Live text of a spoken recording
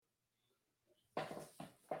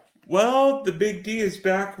Well, the Big D is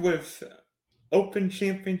back with Open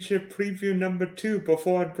Championship Preview number 2.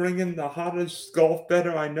 Before I bring in the hottest golf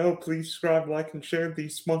bettor I know, please subscribe, like, and share the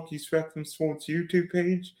Spunky Spectrum Sports YouTube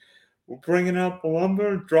page. We're bringing out the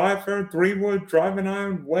lumber, driver, 3-wood, driving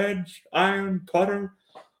iron, wedge, iron, putter.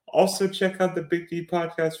 Also, check out the Big D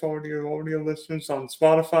podcast for audio listeners on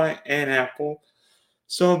Spotify and Apple.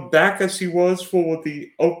 So back as he was for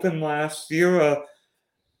the Open last year,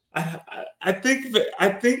 I think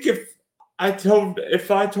if I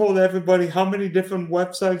told everybody how many different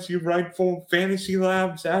websites you write for,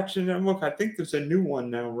 FantasyLabs, ActionNetwork, I think there's a new one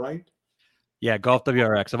now, right? Yeah,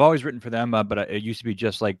 GolfWRX. I've always written for them, but it used to be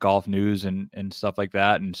just like golf news and stuff like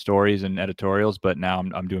that, and stories and editorials. But now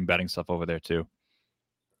I'm doing betting stuff over there too.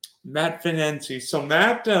 Matt Vincenzi. So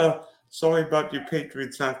Matt, sorry about your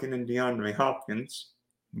Patriots not getting DeAndre Hopkins.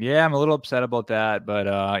 Yeah, I'm a little upset about that, but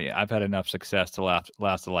I've had enough success to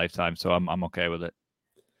last a lifetime, so I'm okay with it.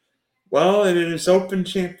 Well, it is Open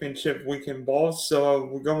Championship weekend, boss. So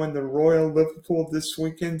we're going to Royal Liverpool this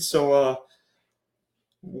weekend. So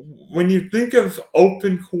when you think of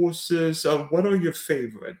open courses, what are your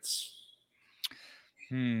favorites?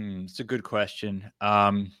 It's a good question.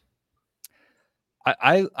 I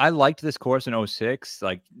liked this course in 06,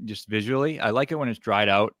 like just visually. I like it when it's dried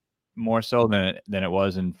out more so than it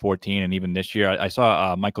was in 14 and even this year. I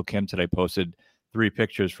saw Michael Kim today posted 3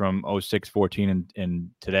 pictures from 06, 14, and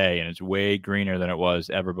today, and it's way greener than it was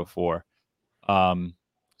ever before. So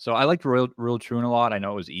I liked Real Troon a lot. I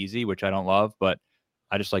know it was easy, which I don't love, but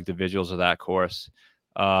I just like the visuals of that course.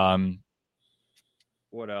 What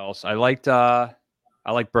else? I liked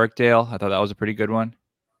Birkdale. I thought that was a pretty good one.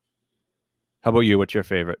 How about you? What's your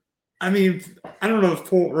favorite? I mean, I don't know if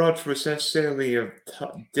Port Roach was necessarily a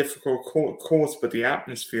difficult course, but the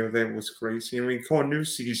atmosphere there was crazy. I mean,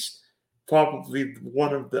 Cornucci's probably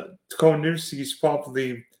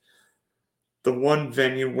the one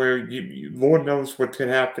venue where Lord knows what could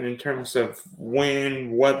happen in terms of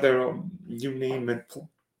wind, weather, you name it.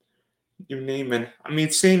 You name it. I mean,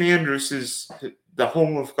 St. Andrews is the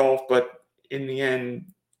home of golf, but in the end,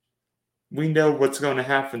 we know what's going to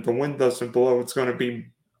happen. The wind doesn't blow. It's going to be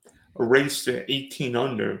a race to 18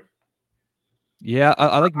 under. Yeah,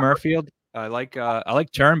 I like Murfield. I like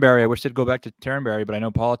Turnberry. I wish they'd go back to Turnberry, but I know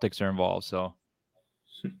politics are involved.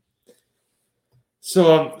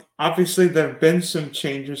 So obviously there have been some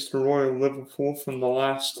changes to Royal Liverpool from the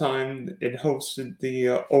last time it hosted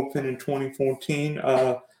the Open in 2014.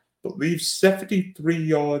 I believe 73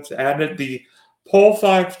 yards added. The Paul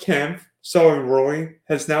 5 10th, sorry Roy,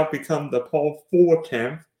 has now become the Paul 4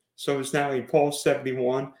 10th. So it's now a Paul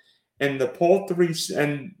 71. And the Paul 3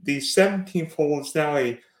 and the 17th hole is now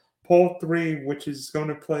a Paul 3, which is going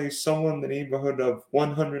to play somewhere in the neighborhood of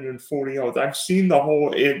 140 yards. I've seen the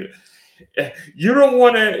hole. You don't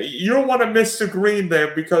want to miss the green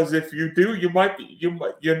there, because if you do,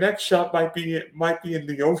 your next shot might be in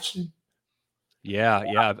the ocean.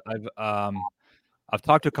 Yeah. I've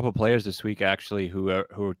talked to a couple players this week actually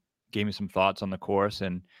who gave me some thoughts on the course,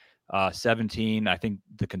 and 17. I think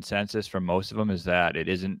the consensus from most of them is that it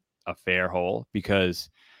isn't a fair hole because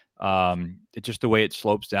it's just the way it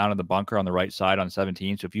slopes down to the bunker on the right side on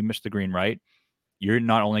 17. So if you miss the green right, you're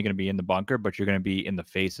not only going to be in the bunker, but you're going to be in the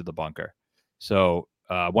face of the bunker. So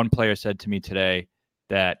one player said to me today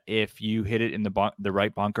that if you hit it in the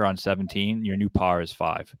right bunker on 17, your new par is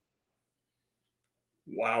 5.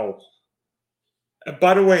 Wow.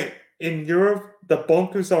 By the way, in Europe, the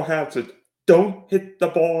bunkers are hazard. Don't hit the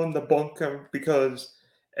ball in the bunker, because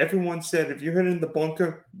everyone said if you hit in the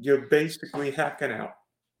bunker, you're basically hacking out.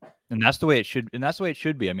 And that's the way it should. And that's the way it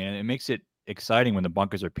should be. I mean, it makes it exciting when the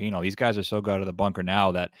bunkers are penal. These guys are so good at the bunker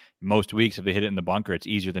now that most weeks, if they hit it in the bunker, it's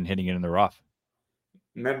easier than hitting it in the rough.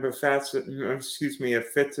 Remember Fitz at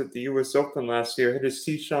the U.S. Open last year, hit his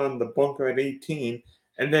tee shot in the bunker at 18,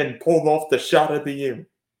 and then pulled off the shot of the year.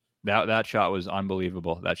 That shot was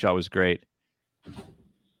unbelievable. That shot was great.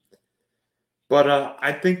 But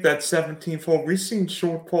I think that 17th hole, we've seen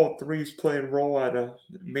short par 3s play a role at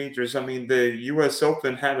majors. I mean, the U.S.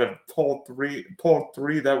 Open had a par 3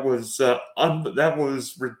 that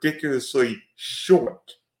was ridiculously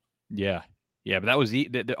short. Yeah, but that was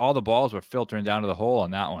all the balls were filtering down to the hole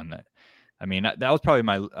on that one. I mean, that was probably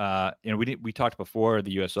my we talked before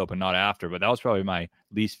the U.S. Open, not after, but that was probably my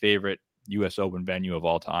least favorite U.S. Open venue of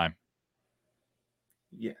all time.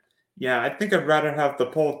 Yeah, I think I'd rather have the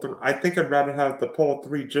Paul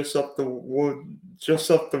 3 just up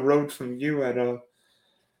the road from you at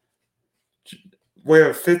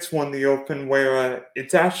where Fitz won the Open, where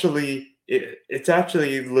it's actually it's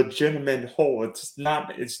actually a legitimate hole. It's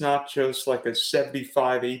not just like a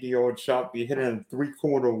 75, 80-yard shot. You hit a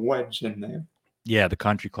 3/4 wedge in there. Yeah, the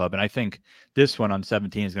country club. And I think this one on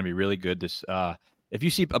 17 is going to be really good. This if you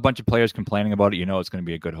see a bunch of players complaining about it, you know it's going to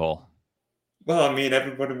be a good hole. Well, I mean,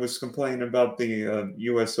 everybody was complaining about the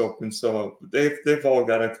U.S. Open, so they've all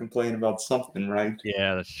got to complain about something, right?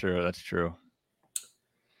 Yeah, that's true. That's true.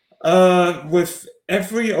 With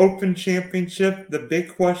every Open Championship, the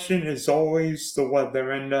big question is always the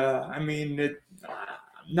weather, and I mean,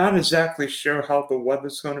 I'm not exactly sure how the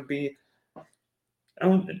weather's going to be.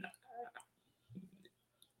 Already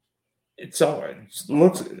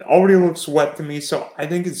looks wet to me, so I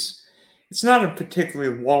think it's not a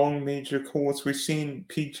particularly long major course. We've seen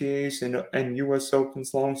PGAs and U.S.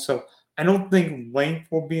 Opens long, so I don't think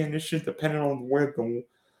length will be an issue, depending on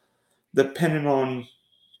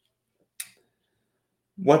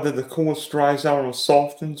whether the course dries out or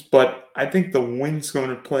softens. But I think the wind's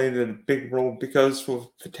going to play the big role, because with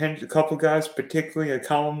potential a couple guys, particularly a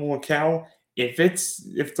Colin Morikawa,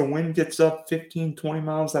 if the wind gets up 15, 20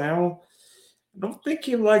 miles an hour, I don't think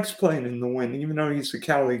he likes playing in the wind, even though he's a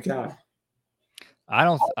Cali guy. I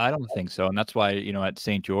don't think so, and that's why at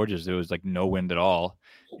St. George's there was like no wind at all,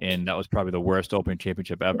 and that was probably the worst Open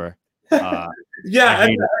Championship ever. Yeah,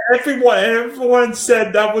 and everyone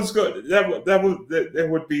said that was good. That there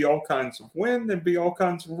would be all kinds of wind, there'd be all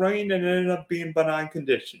kinds of rain, and it ended up being benign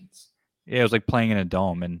conditions. Yeah, it was like playing in a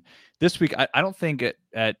dome. And this week, I don't think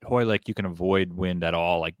at Hoylake you can avoid wind at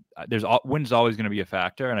all. Like wind's always going to be a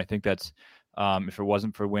factor, and I think that's if it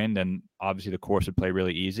wasn't for wind, then obviously the course would play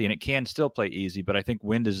really easy, and it can still play easy. But I think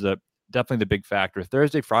wind is definitely the big factor.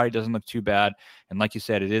 Thursday, Friday doesn't look too bad, and like you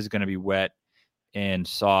said, it is going to be wet and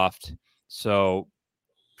soft. So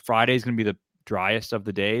Friday is going to be the driest of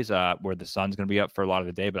the days, where the sun's going to be up for a lot of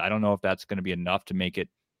the day. But I don't know if that's going to be enough to make it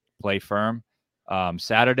play firm.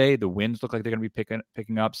 Saturday, the winds look like they're going to be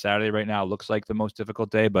picking up. Saturday right now looks like the most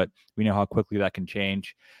difficult day, but we know how quickly that can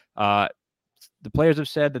change. The players have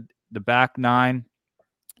said that the back nine,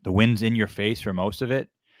 the wind's in your face for most of it.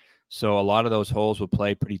 So a lot of those holes will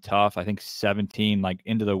play pretty tough. I think 17, like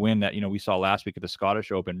into the wind that, we saw last week at the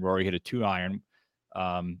Scottish Open, Rory hit a 2-iron,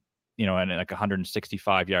 and like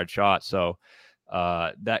 165-yard shot. So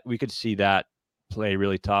that we could see that play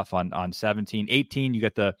really tough on 17. 18, you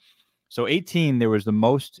get so 18, there was the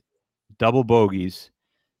most double bogeys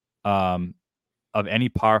of any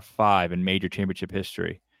par 5 in major championship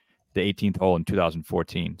history, the 18th hole in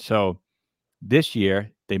 2014. So this year,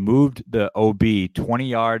 they moved the OB 20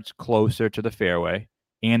 yards closer to the fairway,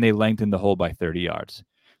 and they lengthened the hole by 30 yards.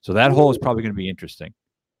 So that hole is probably going to be interesting.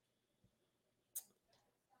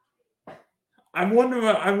 I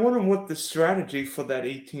wonder what the strategy for that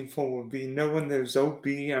 18th hole would be, knowing there's OB.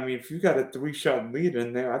 I mean, if you got a 3-shot lead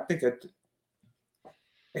in there, I think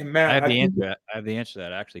Hey, Matt, I have the answer to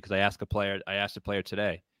that, actually, because I asked a player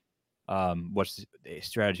today, what's the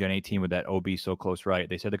strategy on 18 with that OB so close right?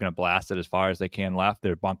 They said they're going to blast it as far as they can left.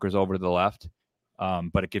 Their bunkers over to the left,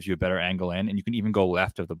 but it gives you a better angle in, and you can even go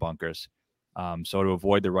left of the bunkers. So to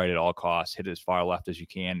avoid the right at all costs, hit it as far left as you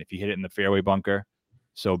can. If you hit it in the fairway bunker,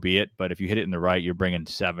 so be it. But if you hit it in the right, you're bringing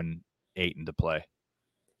 7, 8 into play.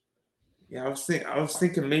 Yeah, I was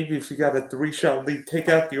thinking maybe if you got a 3-shot lead, take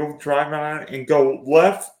out the old drive iron and go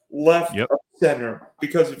left, Yep. up center.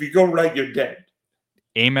 Because if you go right, you're dead.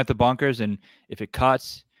 Aim at the bunkers, and if it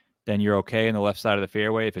cuts, then you're okay on the left side of the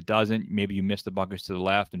fairway. If it doesn't, maybe you miss the bunkers to the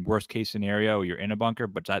left. And worst case scenario, you're in a bunker,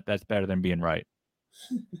 but that's better than being right.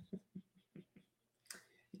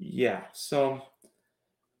 Yeah. So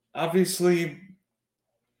obviously,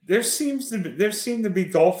 there seem to be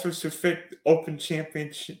golfers who fit Open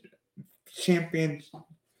championship. Seems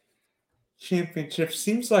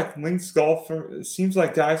like seems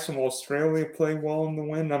like guys from Australia play well in the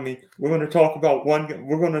wind. I mean, we're going to talk about one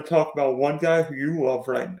guy who you love,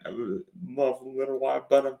 right? Love a little while,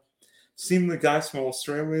 but seem the guys from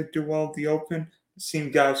Australia do well at the Open. Seen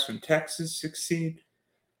guys from Texas succeed.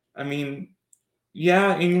 I mean,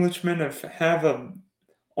 yeah, Englishmen have a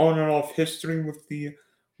on and off history with the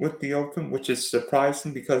Open, which is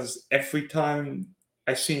surprising because every time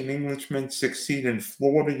I see an Englishman succeed in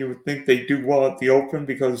Florida, you would think they do well at the Open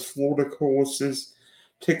because Florida courses,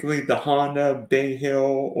 particularly the Honda, Bay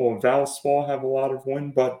Hill, or Valspar, have a lot of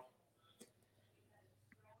wind. But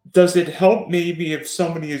does it help maybe if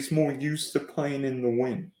somebody is more used to playing in the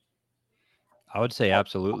wind? I would say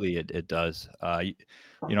absolutely it does. I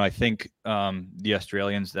think the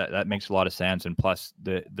Australians, that makes a lot of sense. And plus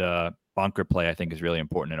the bunker play, I think, is really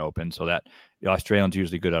important in Open, so that the Australians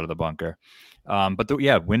usually good out of the bunker. But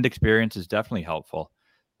wind experience is definitely helpful.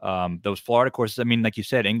 Those Florida courses, I mean, like you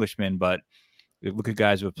said, Englishmen, but look at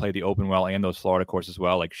guys who have played the Open well and those Florida courses as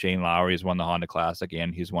well. Like Shane Lowry has won the Honda Classic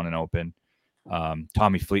and he's won an Open.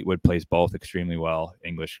 Tommy Fleetwood plays both extremely well.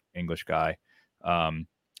 English guy.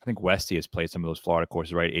 I think Westy has played some of those Florida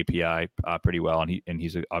courses, right? API pretty well, and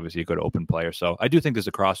he's obviously a good Open player. So I do think there's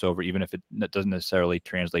a crossover, even if it doesn't necessarily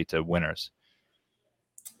translate to winners.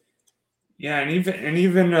 Yeah, and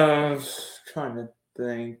even trying to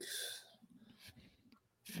think.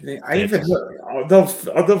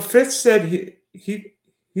 Although Fitz said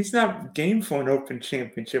he's not game for an Open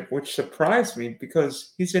championship, which surprised me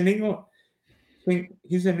because he's in England.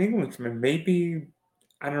 He's an Englishman. Maybe,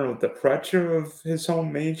 I don't know, the pressure of his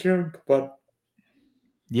home major, but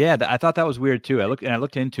yeah, I thought that was weird too. I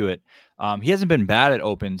looked into it. He hasn't been bad at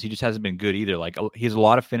Opens. He just hasn't been good either. Like he has a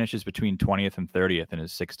lot of finishes between 20th and 30th in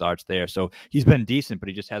his 6 starts there. So he's been decent, but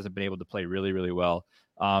he just hasn't been able to play really, really well.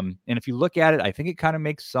 And if you look at it, I think it kind of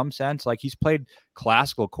makes some sense. Like he's played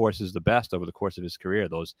classical courses the best over the course of his career.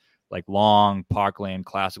 Those like long parkland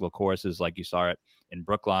classical courses, like you saw it in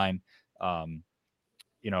Brookline. And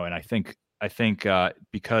I think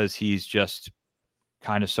because he's just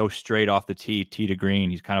kind of so straight off the tee to green,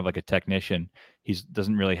 he's kind of like a technician. He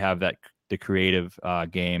doesn't really have the creative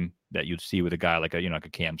game that you'd see with a guy like a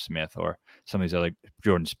Cam Smith or some of these other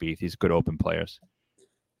Jordan Spieth. He's good Open players.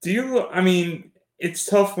 It's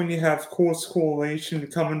tough when you have course correlation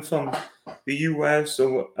coming from the U.S.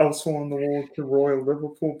 or elsewhere in the world to Royal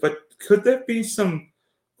Liverpool, but could there be some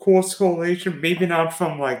course correlation? Maybe not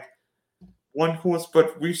from like one course,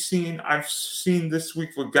 but I've seen this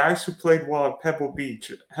week where guys who played well at Pebble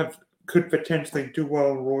Beach could potentially do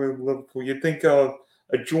well in Royal Liverpool. You think of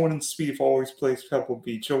a Jordan Spieth always plays Pebble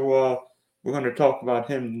Beach, or we're going to talk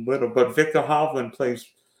about him a little, but Victor Hovland plays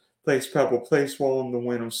Pebble, plays well in the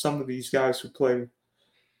win, or some of these guys who play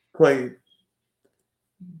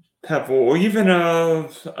Pebble, or even a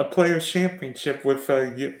Players Championship with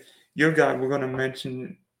your guy we're going to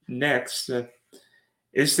mention next.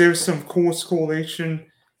 Is there some course correlation,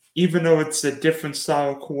 even though it's a different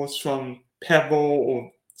style course from Pebble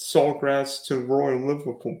or Sawgrass to Royal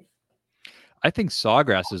Liverpool? I think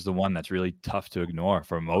Sawgrass is the one that's really tough to ignore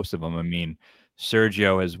for most of them. I mean,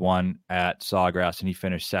 Sergio has won at Sawgrass and he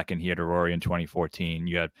finished second here to Rory in 2014.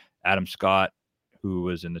 You had Adam Scott, who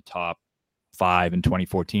was in the top 5 in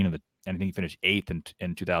 2014, and I think he finished 8th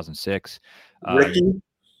in 2006.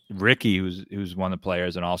 Ricky, who's one of the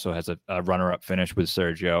players and also has a runner-up finish with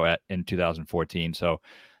Sergio in 2014. So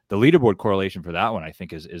the leaderboard correlation for that one, I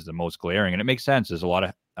think, is the most glaring, and it makes sense. There's a lot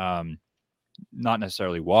of not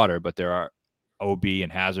necessarily water, but there are OB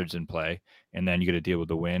and hazards in play, and then you got to deal with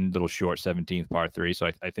the wind, little short 17th par 3.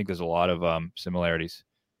 So I think there's a lot of similarities.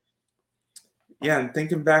 Yeah, and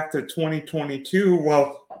thinking back to 2022,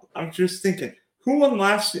 well, I'm just thinking, who won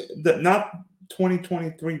last year? Not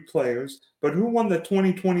 2023 players, but who won the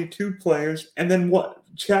 2022 players, and then what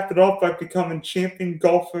capped it off by becoming champion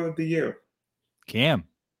golfer of the year? Cam.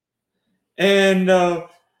 And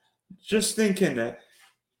just thinking that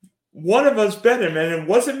one of us bet him, and it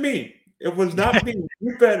wasn't me. It was not me.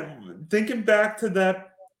 You bet him. Thinking back to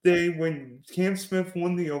that day when Cam Smith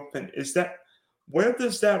won the Open, where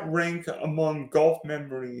does that rank among golf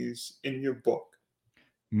memories in your book?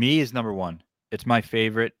 Me is number 1. It's my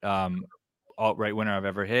favorite alt-right winner I've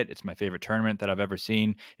ever hit. It's my favorite tournament that I've ever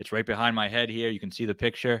seen. It's right behind my head here. You can see the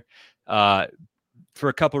picture for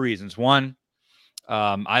a couple reasons. One,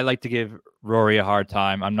 I like to give Rory a hard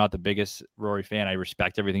time. I'm not the biggest Rory fan. I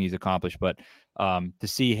respect everything he's accomplished, but to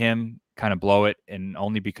see him kind of blow it, and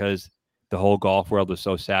only because the whole golf world was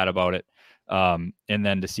so sad about it, and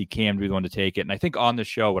then to see Cam be the one to take it. And I think on the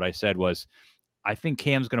show, what I said was, I think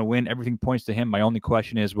Cam's going to win. Everything points to him. My only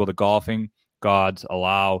question is, will the golfing gods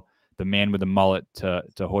allow the man with the mullet to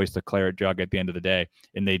hoist the Claret Jug at the end of the day?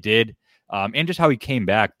 And they did. And just how he came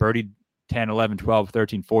back, birdied 10, 11, 12,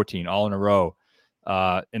 13, 14, all in a row.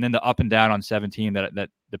 And then the up and down on 17, that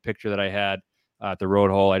the picture that I had at the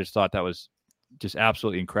road hole, I just thought that was just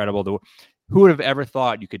absolutely incredible. Who would have ever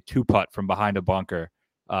thought you could two-putt from behind a bunker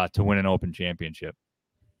to win an Open championship?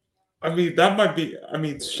 That might be,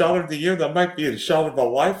 shot of the year, that might be a shot of a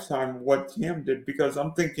lifetime what Cam did, because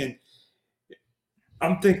I'm thinking,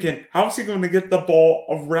 how's he going to get the ball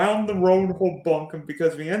around the road hole bunker?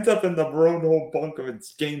 Because if he ends up in the road hole bunker,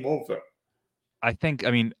 it's game over. I think,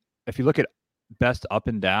 if you look at best up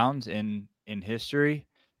and downs in history,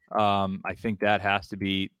 I think that has to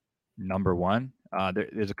be number 1.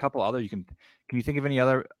 There's a couple other. Can you think of any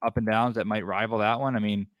other up and downs that might rival that one?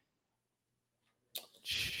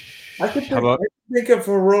 I can think of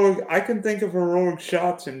heroic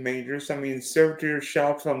shots in majors. Sergio's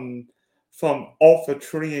shot from from off a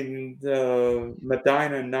tree in the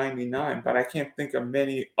Medina 99, but I can't think of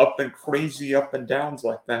many crazy up and downs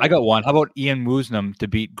like that. I got one. How about Ian Woosnam to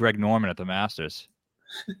beat Greg Norman at the Masters?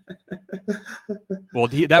 Well,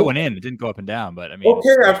 that went in. It didn't go up and down, but I mean.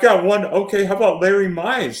 Okay, I've got one. Okay, how about Larry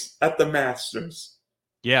Mize at the Masters?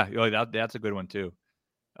 Yeah, that's a good one too.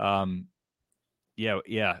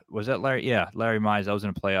 Yeah. Was that Larry? Yeah, Larry Mize. That was in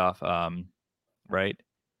a playoff. Right?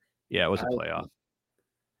 Yeah, it was a playoff.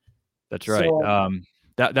 That's right.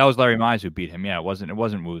 That was Larry Mize who beat him. Yeah, it wasn't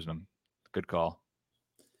Woosnam. Good call.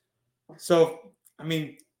 So, I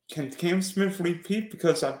mean, can Cam Smith repeat?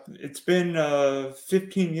 Because it's been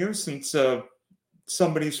 15 years since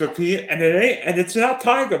somebody's repeated, and it's not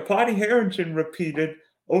Tiger. Potty Harrington repeated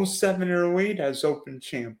 07 or 08 as Open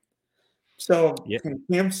champ. So can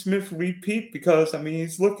Cam Smith repeat? Because I mean,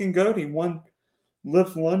 he's looking good. He won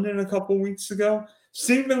Live London a couple weeks ago.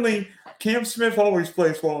 Seemingly, Cam Smith always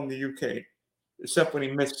plays well in the UK, except when he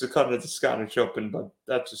missed the cut of the Scottish Open. But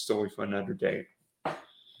that's a story for another day.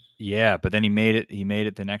 Yeah, but then he made it. He made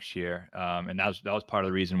it the next year, and that was part of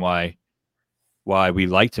the reason why we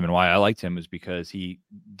liked him and why I liked him was because he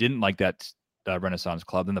didn't like that Renaissance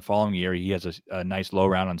Club. Then the following year, he has a nice low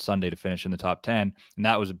round on Sunday to finish in the top 10, and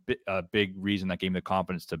that was a big reason that gave him the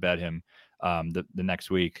confidence to bet him the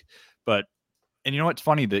next week. And you know what's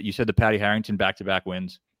funny that you said the Patty Harrington back-to-back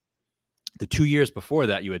wins. The 2 years before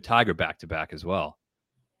that, you had Tiger back-to-back as well.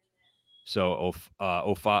 So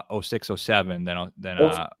 05, 06, 07, then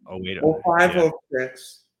 08. 05,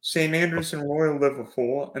 06, St. Andrews and Royal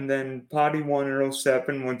Liverpool, and then Potty won in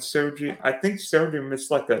 07 when I think Sergio missed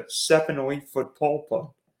like a 7 or 8 foot pole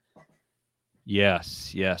putt.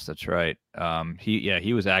 Yes, that's right.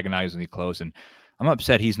 He was agonizingly close, and I'm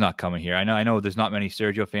upset he's not coming here. I know there's not many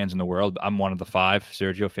Sergio fans in the world. I'm one of the 5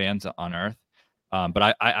 Sergio fans on earth.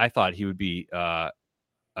 But I thought he would be a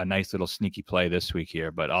nice little sneaky play this week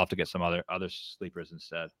here, but I'll have to get some other sleepers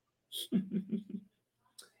instead.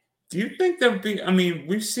 Do you think there'll be, I mean,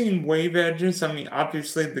 we've seen wave edges. I mean,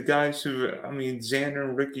 obviously the guys Xander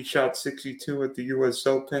and Ricky shot 62 at the U.S.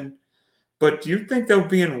 Open. But do you think they'll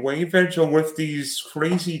be in wave edge, or with these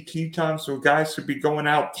crazy tee times where guys could be going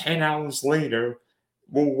out 10 hours later?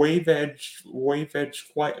 Will wave edge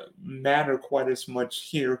matter quite as much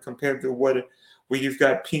here compared to where you've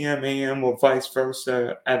got PM, AM, or vice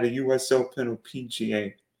versa at a U.S. Open or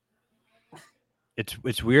PGA?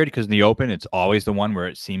 It's weird because in the Open, it's always the one where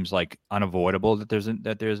it seems like unavoidable that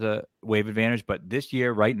there's a wave advantage. But this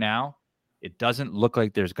year, right now, it doesn't look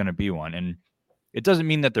like there's going to be one. And it doesn't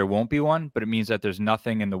mean that there won't be one, but it means that there's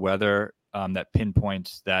nothing in the weather that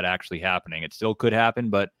pinpoints that actually happening. It still could happen,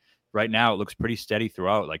 but right now it looks pretty steady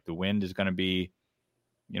throughout. Like the wind is going to be,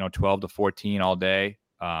 12 to 14 all day,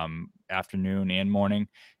 afternoon and morning.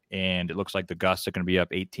 And it looks like the gusts are going to be up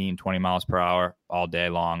 18, 20 miles per hour all day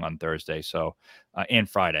long on Thursday. So, and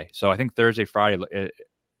Friday. So I think Thursday, Friday,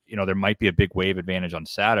 there might be a big wave advantage on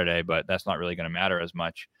Saturday, but that's not really going to matter as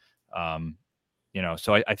much.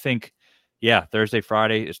 So I think, Thursday,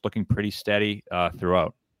 Friday is looking pretty steady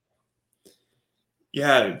throughout.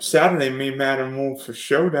 Yeah, Saturday may matter more for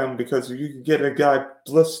showdown because if you could get a guy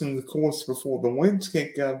blitzing the course before the winds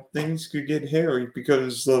kick up, things could get hairy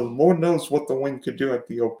because the Lord knows what the wind could do at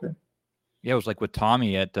the Open. Yeah, it was like with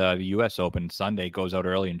Tommy at the U.S. Open Sunday, goes out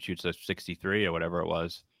early and shoots a 63 or whatever it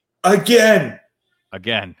was. Again.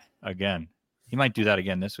 He might do that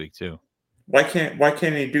again this week too. Why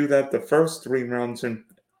can't he do that the first 3 rounds and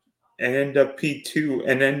end up P2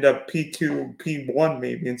 and end up P2, P1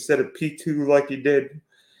 maybe instead of P2 like he did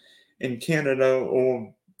in Canada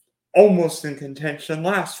or almost in contention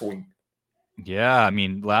last week? Yeah, I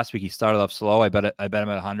mean, last week he started off slow. I bet him at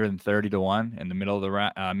 130 to 1 in the middle of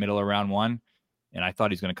round 1, and I thought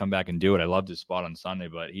he's going to come back and do it. I loved his spot on Sunday,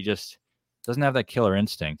 but he just doesn't have that killer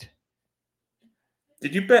instinct.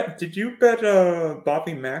 Did you bet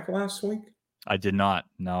Bobby Mack last week? I did not.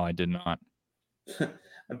 No, I did not. I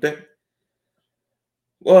bet.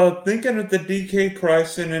 Well, thinking of the DK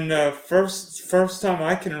pricing, and first time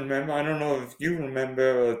I can remember, I don't know if you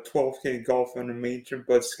remember a 12K golf in a major,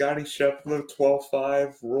 but Scottie Scheffler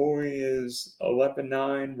 12.5, Rory is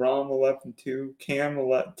 11.9, Rahm 11.2, Cam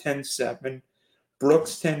 10.7,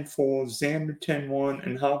 Brooks 10.4, Xander 10.1,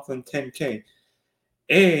 and Hovland 10K.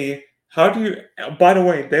 How do you? By the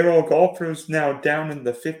way, they're all golfers now down in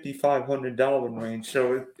the $5,500 range,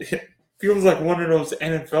 so it feels like one of those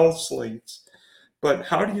NFL slates. But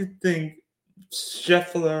how do you think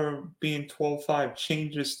Scheffler being 12.5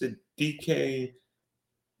 changes the DK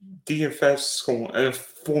DFS score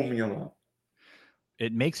formula?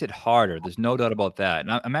 It makes it harder. There's no doubt about that.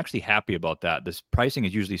 And I'm actually happy about that. This pricing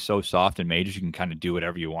is usually so soft in majors, you can kind of do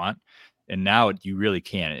whatever you want. And now you really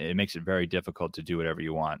can't. It makes it very difficult to do whatever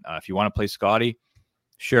you want. If you want to play Scottie,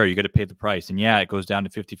 sure, you got to pay the price. And yeah, it goes down to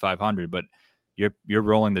 5,500, but you're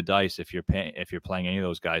rolling the dice if you're playing any of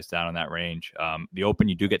those guys down in that range. The Open,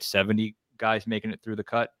 you do get 70 guys making it through the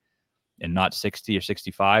cut and not 60 or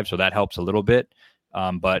 65, so that helps a little bit.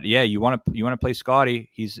 But yeah, you want to play Scottie.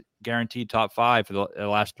 He's guaranteed top 5 for the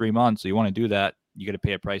last 3 months. So you want to do that, you got to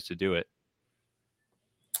pay a price to do it.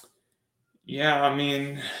 Yeah, I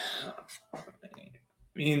mean,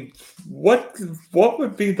 what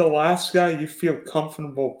would be the last guy you feel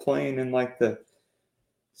comfortable playing in like the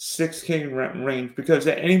 6K range? Because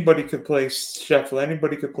anybody could play Scheffler,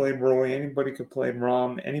 anybody could play Roy, anybody could play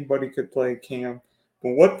Rahm, anybody could play Cam. But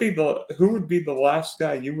who would be the last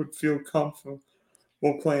guy you would feel comfortable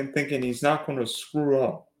playing, thinking he's not going to screw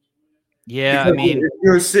up? Yeah, Because I mean,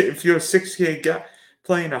 if you're a 6K guy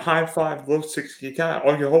playing a high 5, low 6K guy,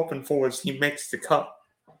 all you're hoping for is he makes the cut.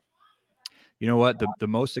 You know what? The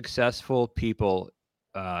most successful people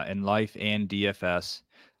in life and DFS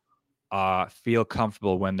feel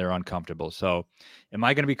comfortable when they're uncomfortable. So am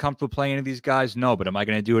I going to be comfortable playing any of these guys? No, but am I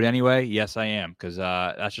going to do it anyway? Yes, I am, because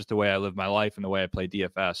that's just the way I live my life and the way I play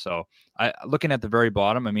DFS. So looking at the very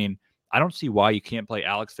bottom, I mean, I don't see why you can't play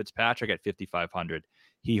Alex Fitzpatrick at 5,500.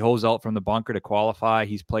 He holds out from the bunker to qualify.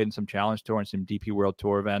 He's played in some Challenge Tour and some DP World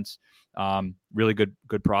Tour events. Really good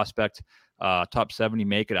prospect. Top 70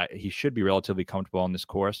 make it. He should be relatively comfortable on this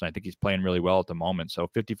course, and I think he's playing really well at the moment. So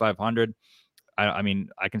 5,500. I mean,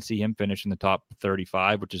 I can see him finish in the top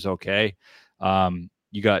 35, which is okay.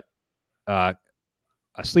 You got a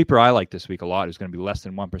sleeper I like this week a lot, who's going to be less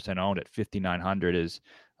than 1% owned at 5,900 is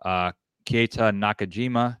Keita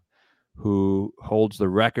Nakajima, who holds the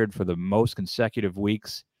record for the most consecutive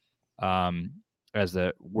weeks as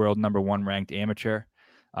the world #1 ranked amateur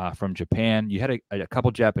from Japan. You had a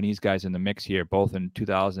couple Japanese guys in the mix here, both in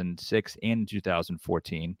 2006 and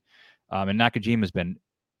 2014. And Nakajima has been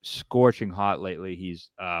scorching hot lately. He's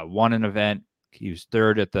won an event. He was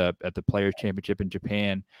third at the Players Championship in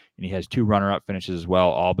Japan, and he has 2 runner-up finishes as well,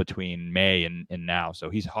 all between May and now. So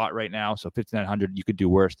he's hot right now. So 5,900, you could do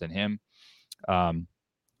worse than him.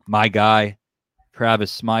 My guy,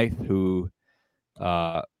 Travis Smythe, who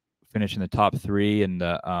finished in the top 3 in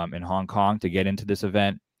Hong Kong to get into this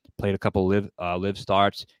event, played a couple live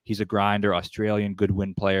starts. He's a grinder, Australian, good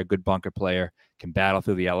wind player, good bunker player, can battle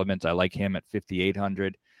through the elements. I like him at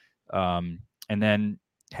 5,800. And then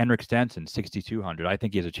Henrik Stenson, 6,200. I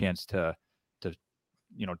think he has a chance to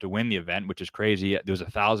win the event, which is crazy. There was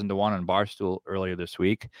 1,000 to 1 on Barstool earlier this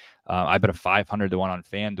week. I bet a 500 to 1 on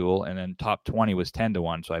FanDuel, and then top 20 was 10 to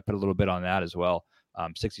 1. So I put a little bit on that as well.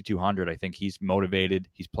 6,200. I think he's motivated.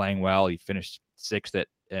 He's playing well. He finished 6th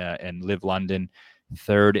in Live London,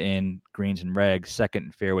 3rd in greens and regs, 2nd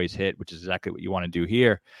in fairways hit, which is exactly what you want to do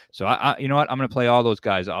here. So you know what? I'm going to play all those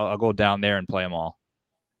guys. I'll go down there and play them all.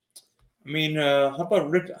 I mean, how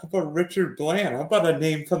about Richard Bland? How about a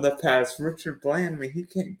name from the past, Richard Bland? I mean, he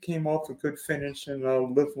came off a good finish in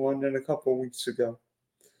Live London a couple of weeks ago.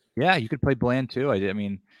 Yeah, you could play Bland too. I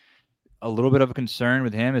mean, a little bit of a concern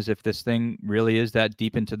with him is if this thing really is that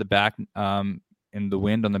deep into the back, in the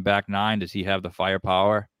wind on the back 9, does he have the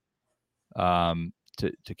firepower to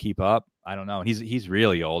keep up? I don't know. He's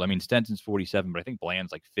really old. I mean, Stenson's 47, but I think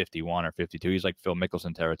Bland's like 51 or 52. He's like Phil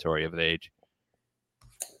Mickelson territory of age.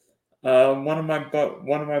 One of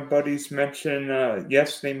my buddies mentioned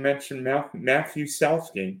they mentioned Matthew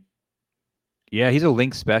Southgate. Yeah, he's a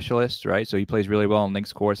links specialist, right? So he plays really well on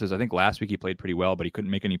links courses. I think last week he played pretty well, but he couldn't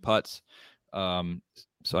make any putts. So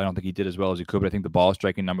I don't think he did as well as he could. But I think the ball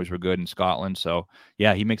striking numbers were good in Scotland. So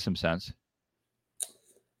yeah, he makes some sense.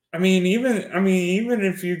 I mean, even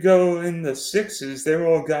if you go in the 6s,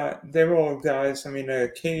 they're all guys. I mean,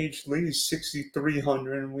 Cage Lee's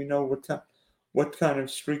 6,300, and we know what kind of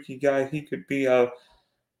streaky guy he could be.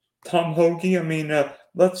 Tom Hoagie, I mean,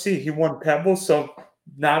 let's see, he won Pebble, so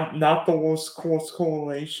not the worst course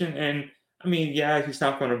correlation. And I mean, yeah, he's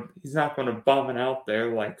not gonna bomb it out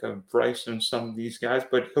there like Bryce and some of these guys,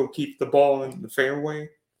 but he'll keep the ball in the fairway.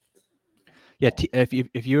 Yeah,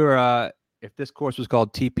 if this course was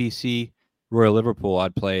called TPC Royal Liverpool,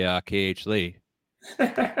 I'd play KH Lee.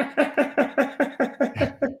 But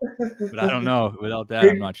I don't know. Without that,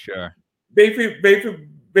 I'm not sure. Maybe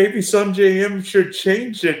Sanjay M should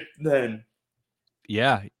change it then.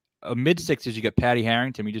 Yeah, mid-6s, you got Patty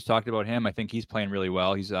Harrington. We just talked about him. I think he's playing really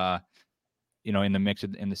well. He's in the mix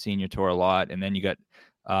in the senior tour a lot. And then you got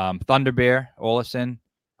Thunder Bear Olesen.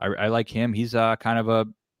 I like him. He's kind of a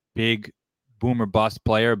big boomer bust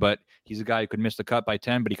player, but he's a guy who could miss the cut by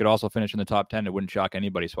 10, but he could also finish in the top 10. It wouldn't shock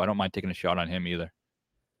anybody. So I don't mind taking a shot on him either.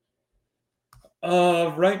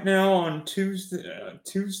 Right now on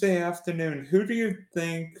Tuesday afternoon, who do you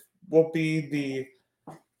think will be the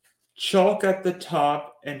chalk at the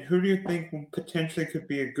top, and who do you think potentially could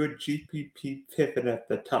be a good GPP pivot at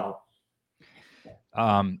the top?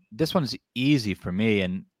 This one's easy for me,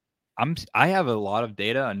 and I have a lot of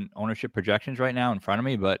data and ownership projections right now in front of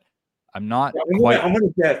me, but I'm not quite. I'm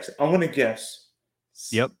gonna guess. I'm gonna guess.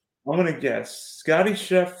 Yep. I'm gonna guess. Scottie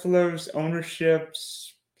Scheffler's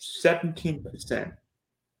ownership's 17%.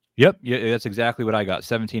 Yep. Yeah, that's exactly what I got.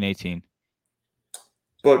 17, 18.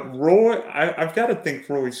 But I've got to think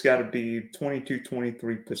Roy's got to be 22,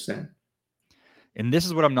 23%. And this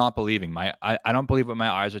is what I'm not believing. I don't believe what my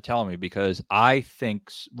eyes are telling me, because I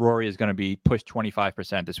think Rory is going to be pushed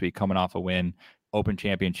 25% this week, coming off a win, Open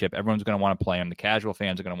Championship. Everyone's going to want to play him. The casual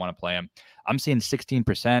fans are going to want to play him. I'm seeing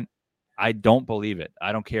 16%. I don't believe it.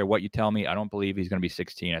 I don't care what you tell me. I don't believe he's going to be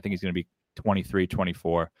 16. I think he's going to be 23,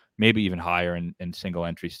 24, maybe even higher in single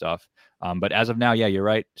entry stuff. But as of now, yeah, you're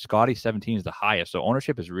right. Scottie 17 is the highest. So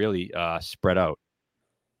ownership is really spread out.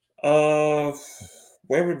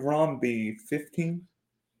 Where would Rom be? 15?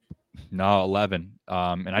 No, 11.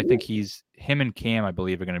 And I think him and Cam, I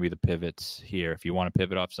believe, are going to be the pivots here if you want to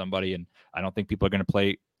pivot off somebody. And I don't think people are going to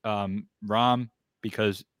play Rom,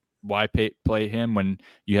 because why play him when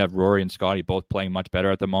you have Rory and Scottie both playing much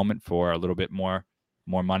better at the moment for a little bit more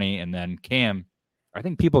money? And then Cam, I don't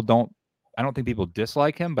think people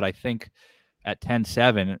dislike him, but I think at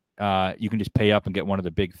 10-7, you can just pay up and get one of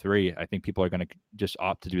the big three. I think people are going to just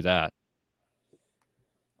opt to do that.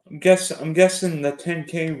 I'm guessing the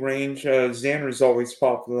 10K range. Xander's always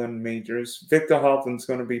popular in majors. Victor Hovland's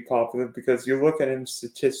going to be popular because you look at him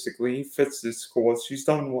statistically, he fits this course. He's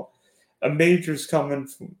done a major's coming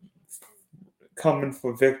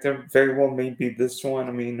for Victor. Very well, maybe this one.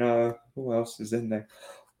 I mean, who else is in there?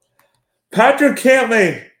 Patrick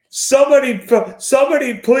Cantlay. Somebody,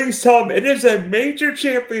 please tell him it is a major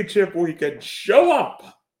championship weekend. Show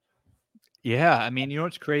up. Yeah, I mean, you know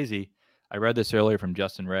what's crazy? I read this earlier from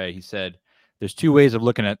Justin Ray. He said there's two ways of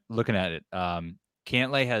looking at it.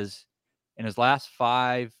 Cantlay has, in his last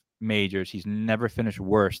 5 majors, he's never finished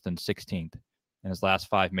worse than 16th in his last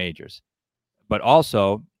 5 majors. But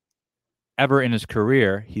also, ever in his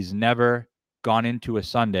career, he's never gone into a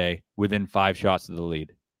Sunday within 5 shots of the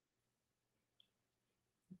lead.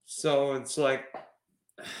 So it's like,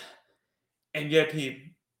 and yet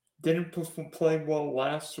he didn't play well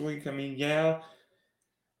last week. I mean, yeah,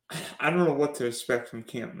 I don't know what to expect from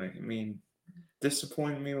Cantlay. I mean,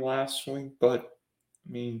 disappointed me last week, but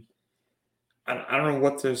I mean, I don't know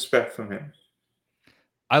what to expect from him.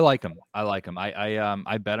 I like him.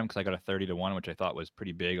 I bet him because I got a 30-1, which I thought was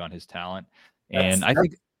pretty big on his talent. And I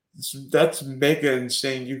think that's mega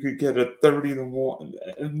insane. You could get a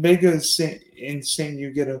 30-1. Mega insane.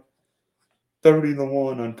 You get a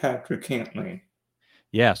 30-1 on Patrick Cantlay.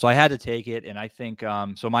 Yeah, so I had to take it, and I think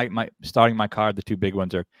so. My starting my card, the two big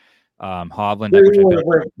ones are Hovland.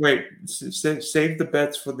 Wait. Save the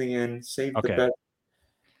bets for the end. Save okay. the bet.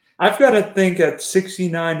 I've got to think at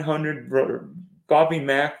 6,900, Robert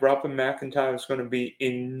McIntyre is going to be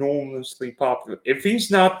enormously popular. If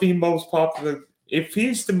he's not the most popular, if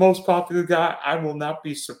he's the most popular guy, I will not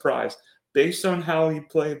be surprised based on how he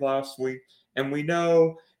played last week. And we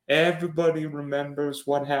know everybody remembers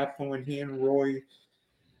what happened when he and Roy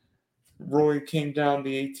came down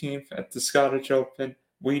the 18th at the Scottish Open.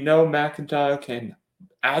 We know McIntyre can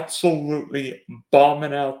absolutely bomb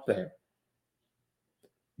it out there.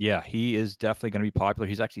 Yeah, he is definitely going to be popular.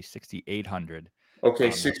 He's actually 6,800.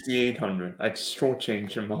 Okay, 6,800. I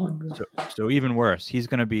shortchanged him on. So even worse. He's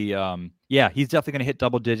going to be he's definitely going to hit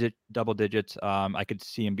double digits. I could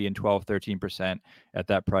see him being 12, 13% at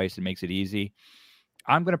that price. It makes it easy.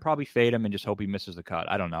 I'm going to probably fade him and just hope he misses the cut.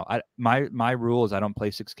 I don't know. My rule is I don't play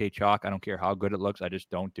 6K chalk. I don't care how good it looks. I just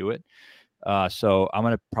don't do it. So I'm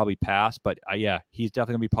going to probably pass. But yeah, he's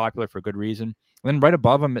definitely going to be popular for a good reason. And then right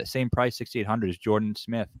above him at same price, 6,800, is Jordan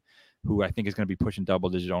Smith, who I think is going to be pushing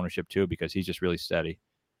double-digit ownership too, because he's just really steady.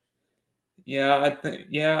 Yeah, I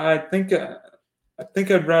think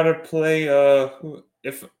I'd rather play.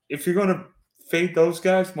 If you're going to fade those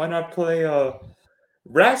guys, why not play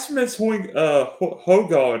Rasmus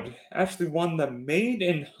Højgaard actually won the maid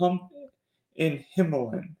in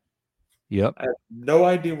Himmerland. Yep. I have no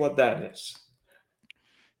idea what that is.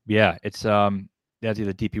 Yeah, it's that's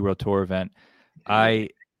the DP World Tour event. I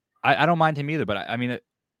don't mind him either, but I mean,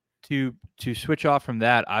 to switch off from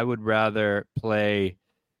that, I would rather play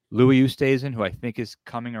Louis Oosthuizen, who I think is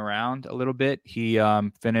coming around a little bit. He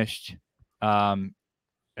finished in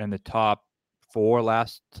the top 4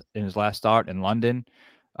 in his last start in London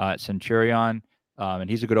at Centurion. And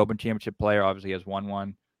he's a good Open Championship player. Obviously, he has won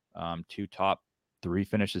one, 2 top 3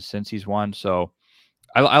 finishes since he's won. So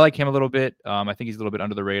I like him a little bit. I think he's a little bit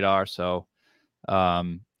under the radar. So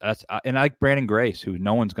that's and I like Brandon Grace, who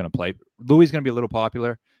no one's going to play. Louis is going to be a little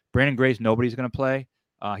popular. Brandon Grace, nobody's going to play.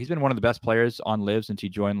 He's been one of the best players on Live since he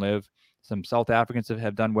joined Live. Some South Africans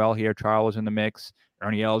have done well here. Charles is in the mix.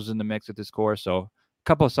 Ernie Els is in the mix at this course. So a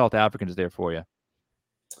couple of South Africans there for you.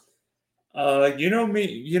 You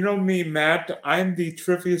know me, Matt. I'm the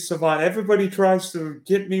trivia savant. Everybody tries to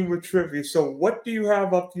get me with trivia. So what do you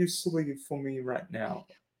have up your sleeve for me right now?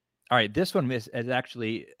 All right, this one is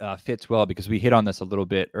actually fits well because we hit on this a little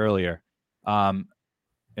bit earlier. And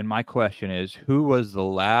my question is, who was the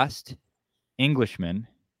last Englishman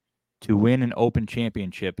to win an Open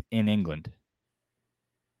Championship in England?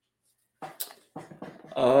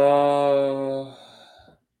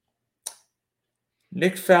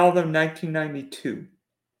 Nick Faldo, 1992.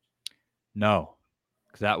 No,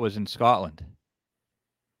 because that was in Scotland.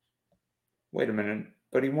 Wait a minute.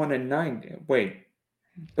 But he won in 90. Wait.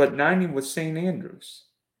 But 90 was St. Andrews.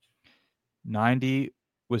 90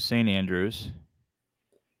 was St. Andrews.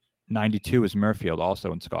 92 was Murfield,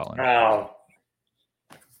 also in Scotland. Oh.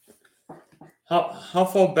 How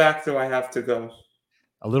far back do I have to go?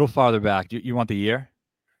 A little farther back. You want the year?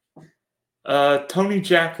 Tony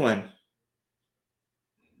Jacklin.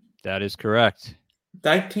 That is correct.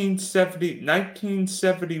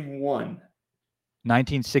 1971.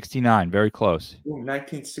 1969, very close. Ooh,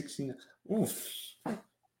 1969. Oof.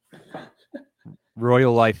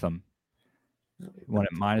 Royal Lytham won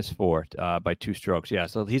at -4 by 2 strokes. Yeah,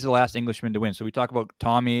 so he's the last Englishman to win. So we talk about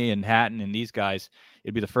Tommy and Hatton and these guys.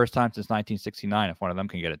 It'd be the first time since 1969 if one of them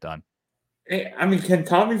can get it done. I mean, can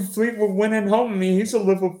Tommy Fleetwood win at home? I mean, he's a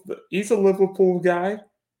Liverpool guy.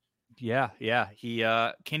 Yeah. He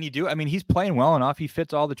can you do? I mean, he's playing well enough. He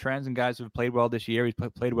fits all the trends and guys who have played well this year. He's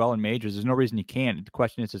played well in majors. There's no reason he can't. The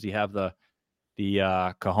question is, does he have the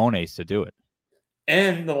cojones to do it?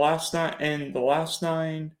 And the last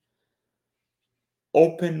 9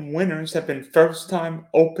 Open winners have been first-time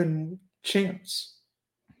Open champs.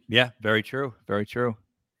 Yeah, very true. Very true.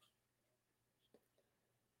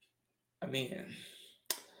 I mean,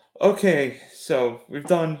 okay, so we've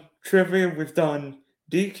done trivia, we've done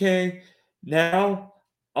DK. Now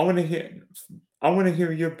I want to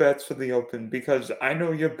hear your bets for the Open because I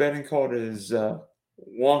know your betting card is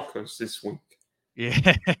wonkers this week.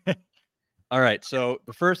 Yeah. All right. So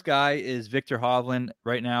the first guy is Victor Hovland.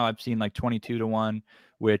 Right now, I've seen like 22-1,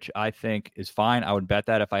 which I think is fine. I would bet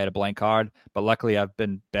that if I had a blank card, but luckily I've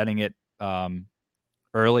been betting it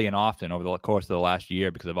early and often over the course of the last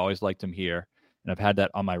year because I've always liked him here and I've had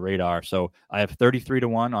that on my radar. So I have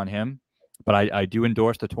 33-1 on him, but I do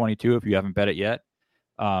endorse the 22 if you haven't bet it yet.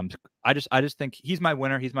 I just think he's my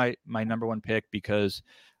winner. He's my number one pick because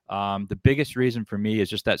the biggest reason for me is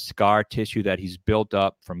just that scar tissue that he's built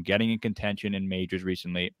up from getting in contention in majors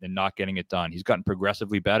recently and not getting it done. He's gotten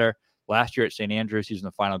progressively better. Last year at St. Andrews, he's in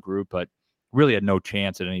the final group, but really had no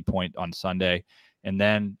chance at any point on Sunday. And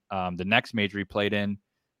then the next major he played in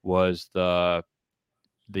was the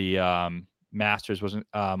Masters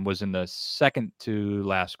was in the second to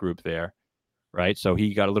last group there, right? So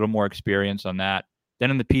he got a little more experience on that.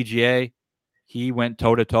 Then in the PGA, he went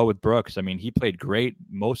toe-to-toe with Brooks. I mean, he played great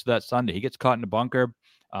most of that Sunday. He gets caught in a bunker,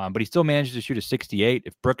 but he still manages to shoot a 68.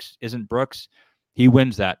 If Brooks isn't Brooks, he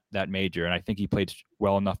wins that major, and I think he played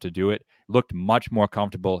well enough to do it. Looked much more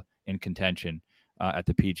comfortable in contention at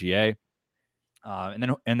the PGA.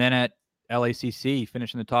 And then at LACC, he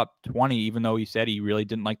finished in the top 20, even though he said he really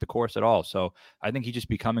didn't like the course at all. So I think he's just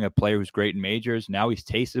becoming a player who's great in majors. Now he's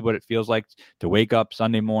tasted what it feels like to wake up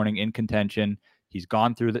Sunday morning in contention. He's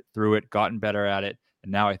gone through it, gotten better at it,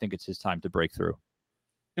 and now I think it's his time to break through.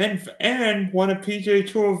 And won a PGA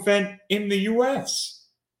Tour event in the U.S.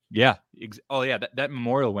 Yeah. Oh, yeah. That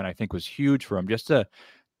Memorial win, I think, was huge for him. Just the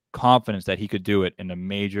confidence that he could do it in a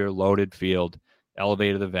major loaded field,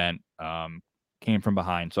 elevated event, came from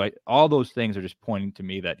behind. So all those things are just pointing to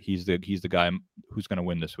me that he's the guy who's going to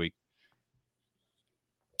win this week.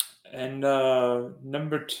 And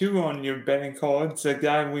number 2 on your betting cards, a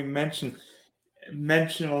guy we mentioned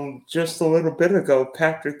just a little bit ago,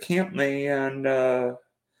 Patrick Cantlay, and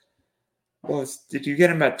did you get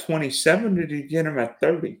him at 27 or did you get him at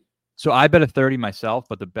 30? So I bet a 30 myself,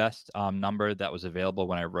 but the best number that was available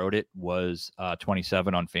when I wrote it was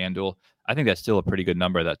 27 on FanDuel. I think that's still a pretty good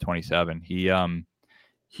number, that 27. He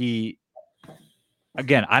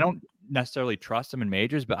again, I don't necessarily trust him in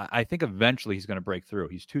majors, but I think eventually he's going to break through.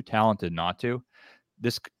 He's too talented not to.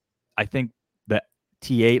 I think that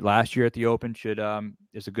T8 last year at the Open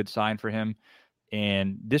is a good sign for him.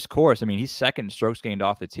 And this course, I mean, he's second in strokes gained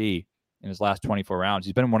off the tee in his last 24 rounds.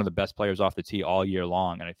 He's been one of the best players off the tee all year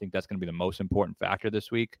long, and I think that's going to be the most important factor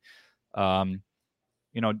this week.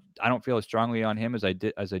 You know, I don't feel as strongly on him as I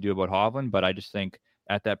do about Hovland, but I just think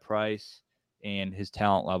at that price and his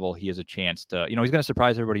talent level, he has a chance to, you know, he's going to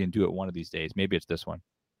surprise everybody and do it one of these days. Maybe it's this one.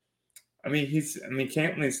 I mean,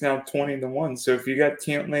 Cantley's now 20-1. So if you got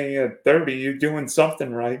Cantley at 30, you're doing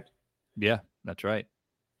something right. Yeah, that's right.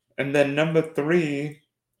 And then number 3,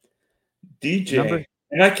 DJ.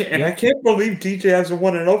 I can't believe DJ hasn't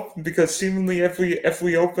won an Open, because seemingly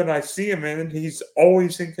every Open I see him in, he's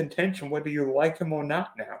always in contention, whether you like him or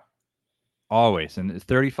not now. Always. And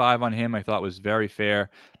 35 on him, I thought was very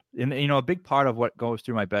fair. And, you know, a big part of what goes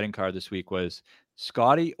through my betting card this week was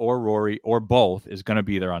Scottie or Rory or both is going to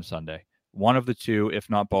be there on Sunday. One of the two, if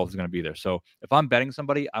not both, is going to be there. So if I'm betting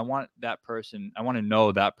somebody, I want to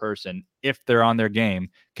know that person, if they're on their game,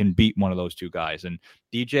 can beat one of those two guys. And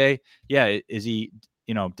DJ, yeah, is he,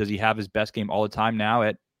 you know, does he have his best game all the time now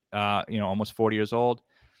at, you know, almost 40 years old?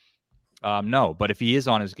 No, but if he is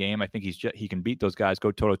on his game, I think he can beat those guys,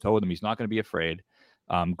 go toe-to-toe with them. He's not going to be afraid.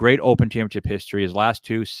 Great Open Championship history. His last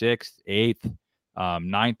two, 6th, 8th,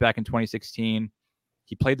 9th back in 2016.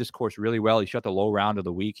 He played this course really well. He shot the low round of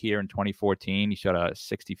the week here in 2014. He shot a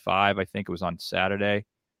 65, I think it was on Saturday,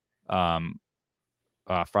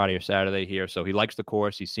 Friday or Saturday here. So he likes the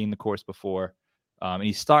course. He's seen the course before. And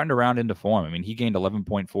he's starting to round into form. I mean, he gained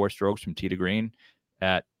 11.4 strokes from tee to green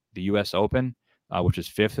at the U.S. Open, which is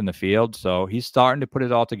 5th in the field. So he's starting to put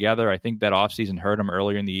it all together. I think that offseason hurt him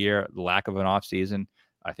earlier in the year, the lack of an offseason.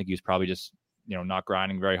 I think he was probably just, you know, not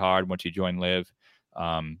grinding very hard once he joined Liv.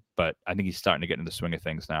 But I think he's starting to get into the swing of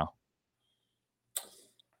things now.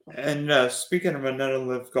 And speaking of another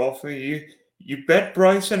Liv golfer, you bet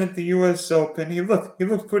Bryson at the U.S. Open. He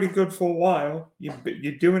looked pretty good for a while.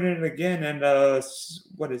 You're doing it again, and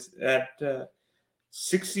what is that?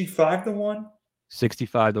 65-1.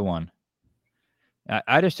 65-1.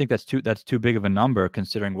 I just think that's too big of a number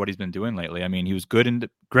considering what he's been doing lately. I mean, he was good and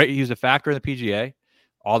great. He was a factor in the PGA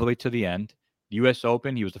all the way to the end. The U.S.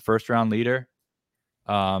 Open, he was the first round leader.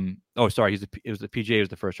 It was the PGA was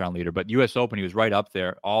the first round leader, but U.S. Open, he was right up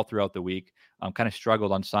there all throughout the week. Kind of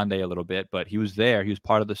struggled on Sunday a little bit, but he was there. He was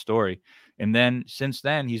part of the story. And then since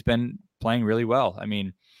then, he's been playing really well. I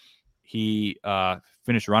mean, he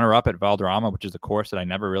finished runner-up at Valderrama, which is the course that I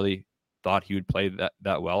never really thought he would play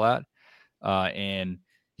that well at. And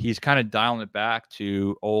he's kind of dialing it back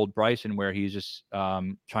to old Bryson, where he's just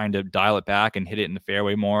trying to dial it back and hit it in the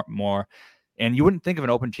fairway more. And you wouldn't think of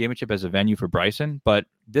an Open Championship as a venue for Bryson, but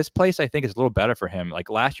this place I think is a little better for him.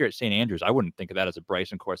 Like last year at St. Andrews, I wouldn't think of that as a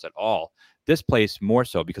Bryson course at all. This place more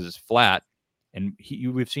so because it's flat, and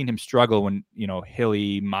we've seen him struggle when, you know,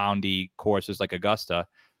 hilly, moundy courses like Augusta.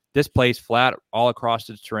 This place flat all across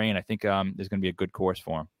the terrain, I think there's going to be a good course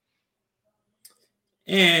for him.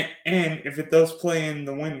 And if it does play in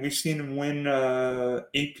the wind, we've seen him win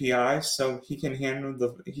API, so he can handle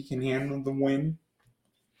the wind.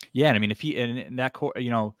 Yeah, and I mean, if he in that course, you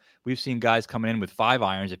know, we've seen guys coming in with 5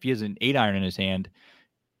 irons. If he has an 8 iron in his hand,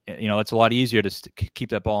 you know, it's a lot easier to keep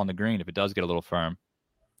that ball on the green if it does get a little firm.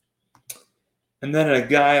 And then a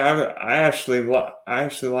guy I actually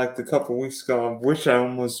liked a couple weeks ago. I wish I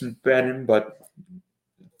almost bet him, but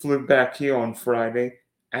flew back here on Friday.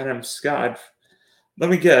 Adam Scott. Let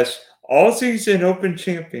me guess. Aussies in Open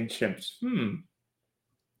Championships.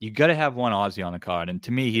 You got to have one Aussie on the card, and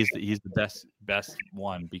to me, he's the best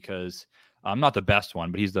one, because not the best one,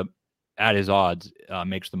 but he's at his odds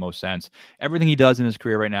makes the most sense. Everything he does in his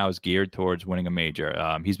career right now is geared towards winning a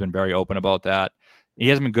major. He's been very open about that. He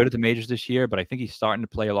hasn't been good at the majors this year, but I think he's starting to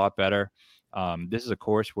play a lot better. This is a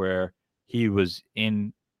course where he was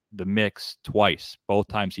in the mix twice, both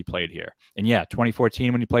times he played here. And yeah,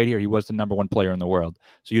 2014 when he played here, he was the number 1 player in the world,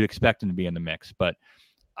 so you'd expect him to be in the mix, but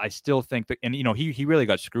I still think that, and you know, he really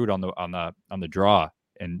got screwed on the draw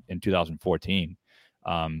in 2014.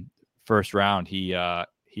 First round, he had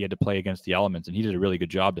to play against the elements, and he did a really good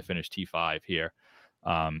job to finish T5 here.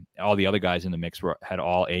 All the other guys in the mix had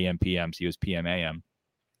all AM PMs. He was PM AM.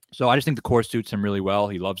 So I just think the course suits him really well.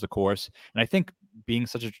 He loves the course, and I think being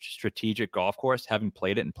such a strategic golf course, having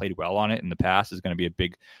played it and played well on it in the past, is going to be a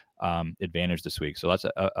big advantage this week. So that's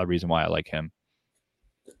a reason why I like him.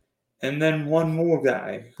 And then one more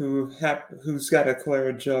guy who's got a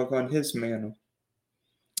Claret Jug on his mantle.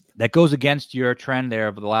 That goes against your trend there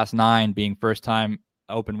of the last 9 being first-time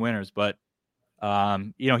Open winners, but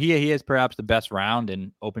you know, he is perhaps the best round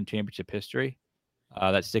in Open Championship history.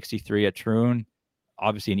 That's 63 at Troon.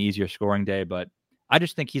 Obviously, an easier scoring day, but I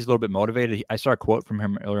just think he's a little bit motivated. I saw a quote from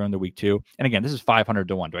him earlier in the week too. And again, this is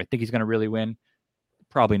 500-1. Do I think he's going to really win?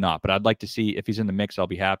 Probably not, but I'd like to see if he's in the mix. I'll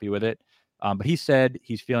be happy with it. But he said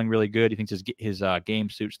he's feeling really good. He thinks his game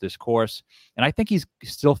suits this course, and I think he's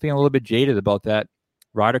still feeling a little bit jaded about that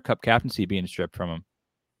Ryder Cup captaincy being stripped from him.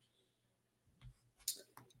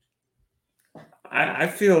 I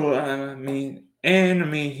feel,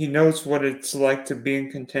 he knows what it's like to be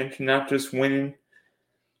in contention, not just winning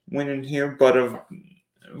here, but of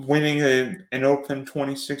winning an Open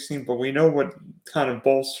 2016. But we know what kind of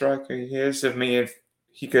ball striker he is. If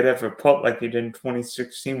he could ever putt like he did in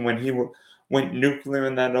 2016 when he went nuclear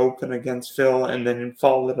in that Open against Phil, and then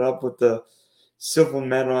followed it up with the silver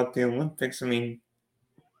medal at the Olympics.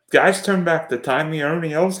 Guys turn back the time.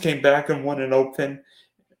 Ernie Els came back and won an Open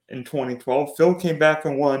in 2012. Phil came back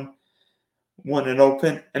and won an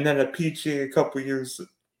Open, and then a PGA a couple years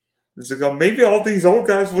ago. Maybe all these old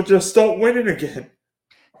guys will just start winning again.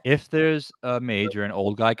 If there's a major an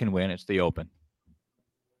old guy can win, it's the Open.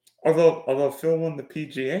 Although Phil won the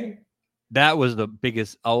PGA. That was the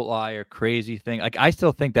biggest outlier, crazy thing. Like, I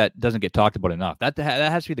still think that doesn't get talked about enough. That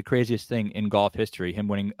has to be the craziest thing in golf history. Him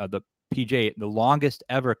winning the PGA, the longest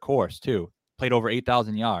ever course too. Played over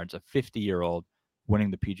 8,000 yards. A 50-year-old winning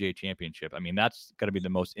the PGA Championship. That's got to be the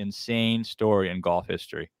most insane story in golf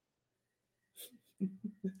history.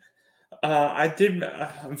 I did.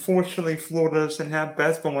 Unfortunately, Florida doesn't have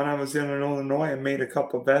bets, but when I was in Illinois, I made a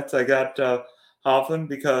couple bets. I got Hovland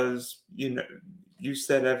because you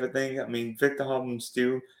said everything. Victor Hovland's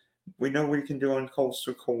due. We know what he can do on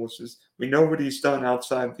coastal courses. We know what he's done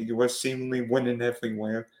outside the U.S., seemingly winning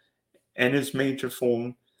everywhere, and his major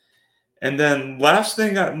form. And then last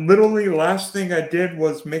thing I did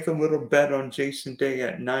was make a little bet on Jason Day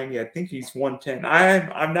at 90. I think he's 110.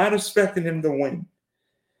 I'm not expecting him to win,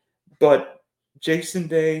 but Jason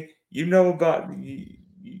Day, you know about Aussie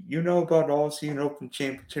and Open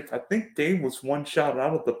Championship. I think Day was one shot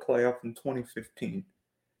out of the playoff in 2015.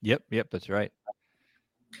 Yep, that's right.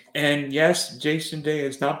 And yes, Jason Day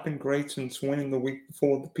has not been great since winning the week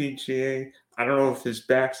before the PGA. I don't know if his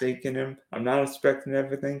back's aching him. I'm not expecting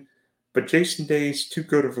everything. But Jason Day is too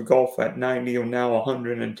good of a golfer at 90 or now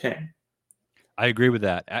 110. I agree with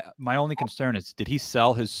that. My only concern is, did he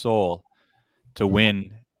sell his soul to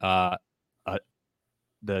win the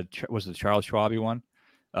Charles Schwab one,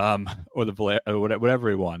 or whatever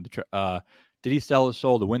he won? Did he sell his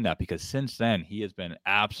soul to win that? Because since then he has been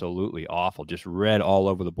absolutely awful, just red all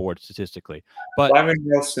over the board statistically. But Byron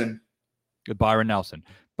Nelson.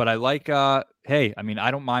 But I like. Hey,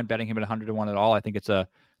 I don't mind betting him at 100-1 at all. I think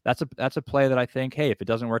that's a play that I think, hey, if it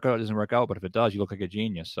doesn't work out, it doesn't work out. But if it does, you look like a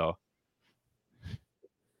genius. So.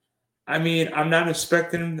 I'm not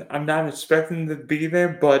expecting to be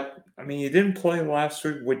there, but he didn't play last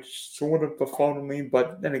week, which sort of befuddled me.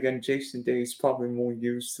 But then again, Jason Day is probably more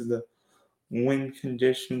used to the wind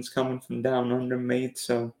conditions coming from down under, mate.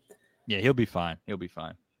 So yeah, he'll be fine. If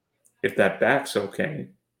that back's okay.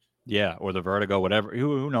 Yeah, or the vertigo, whatever.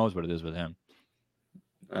 Who knows what it is with him?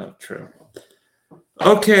 Oh, true.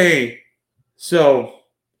 Okay, so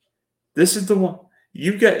this is the one.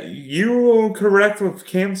 You were correct with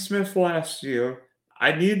Cam Smith last year.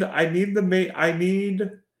 I need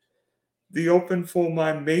the Open for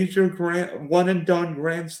my major one and done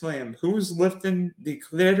Grand Slam. Who's lifting the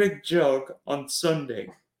Claret Jug on Sunday?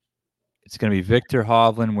 It's going to be Victor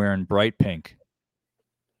Hovland wearing bright pink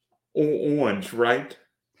or orange, right?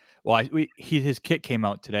 Well, his kit came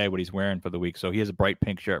out today, what he's wearing for the week, so he has a bright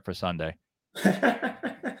pink shirt for Sunday.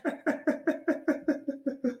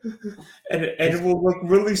 And it will look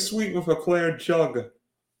really sweet with a Claret Jug.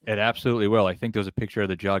 It absolutely will. I think there's a picture of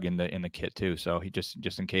the jug in the kit too, so he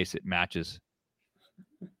just in case it matches.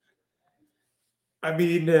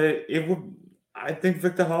 It would. I think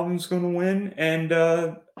Victor Hovland's going to win, and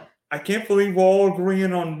I can't believe we're all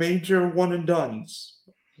agreeing on major one and dones.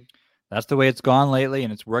 That's the way it's gone lately,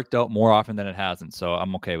 and it's worked out more often than it hasn't. So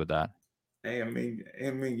I'm okay with that. Hey,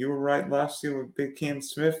 you were right last year with Big Cam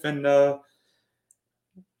Smith and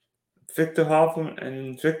Victor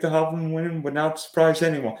Hovland winning would not surprise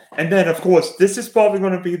anyone. And then, of course, this is probably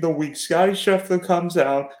going to be the week Scottie Scheffler comes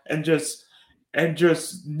out and just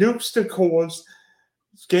nukes the course,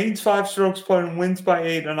 gains 5 strokes put and wins by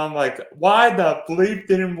 8. And I'm like, why the bleep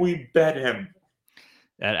didn't we bet him?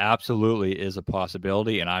 That absolutely is a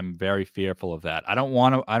possibility, and I'm very fearful of that. I don't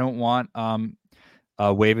want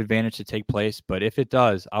a wave advantage to take place, but if it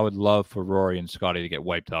does, I would love for Rory and Scottie to get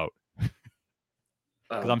wiped out.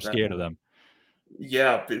 Because I'm scared of them.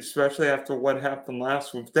 Yeah, especially after what happened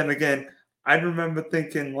last week. Then again, I remember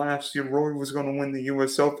thinking last year Rory was going to win the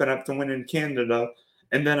U.S. Open after winning Canada,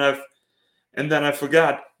 and then I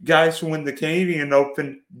forgot guys who win the Canadian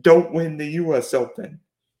Open don't win the U.S. Open.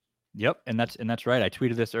 Yep, and that's right. I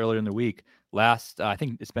tweeted this earlier in the week. I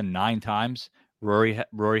think it's been 9 times.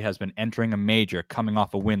 Rory has been entering a major, coming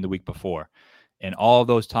off a win the week before, and all of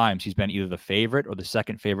those times he's been either the favorite or the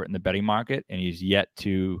second favorite in the betting market, and he's yet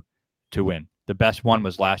to win. The best one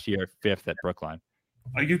was last year, 5th at Brookline.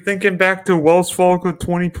 Are you thinking back to Wells Fargo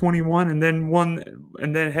 2021 and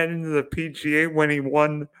then head into the PGA when he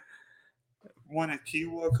won a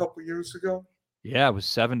Kiwa a couple years ago? Yeah, it was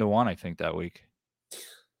 7-1, I think, that week.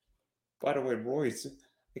 By the way,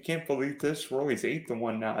 I can't believe this. Roy's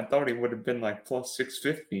 8-1 now. I thought he would have been like plus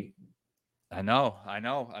 650. I know.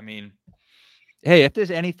 I mean, hey, if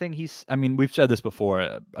there's anything we've said this before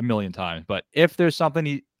a million times, but if there's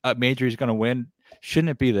something a major he's going to win, shouldn't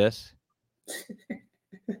it be this?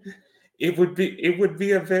 It would be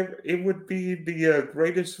the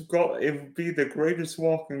greatest golf. It would be the greatest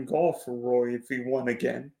walk in golf for Roy if he won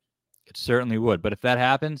again. It certainly would. But if that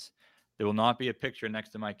happens, there will not be a picture next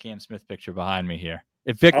to my Cam Smith picture behind me here.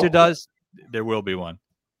 If Victor does, there will be one.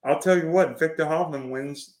 I'll tell you what. Victor Hovland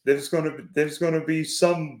wins. There's going to be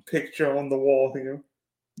some picture on the wall here.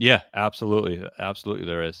 Yeah, absolutely,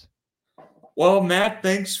 there is. Well, Matt,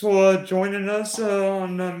 thanks for joining us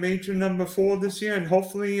on major number 4 this year, and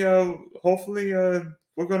hopefully,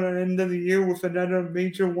 we're going to end the year with another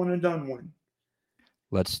major one and done win.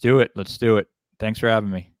 Let's do it. Thanks for having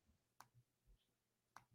me.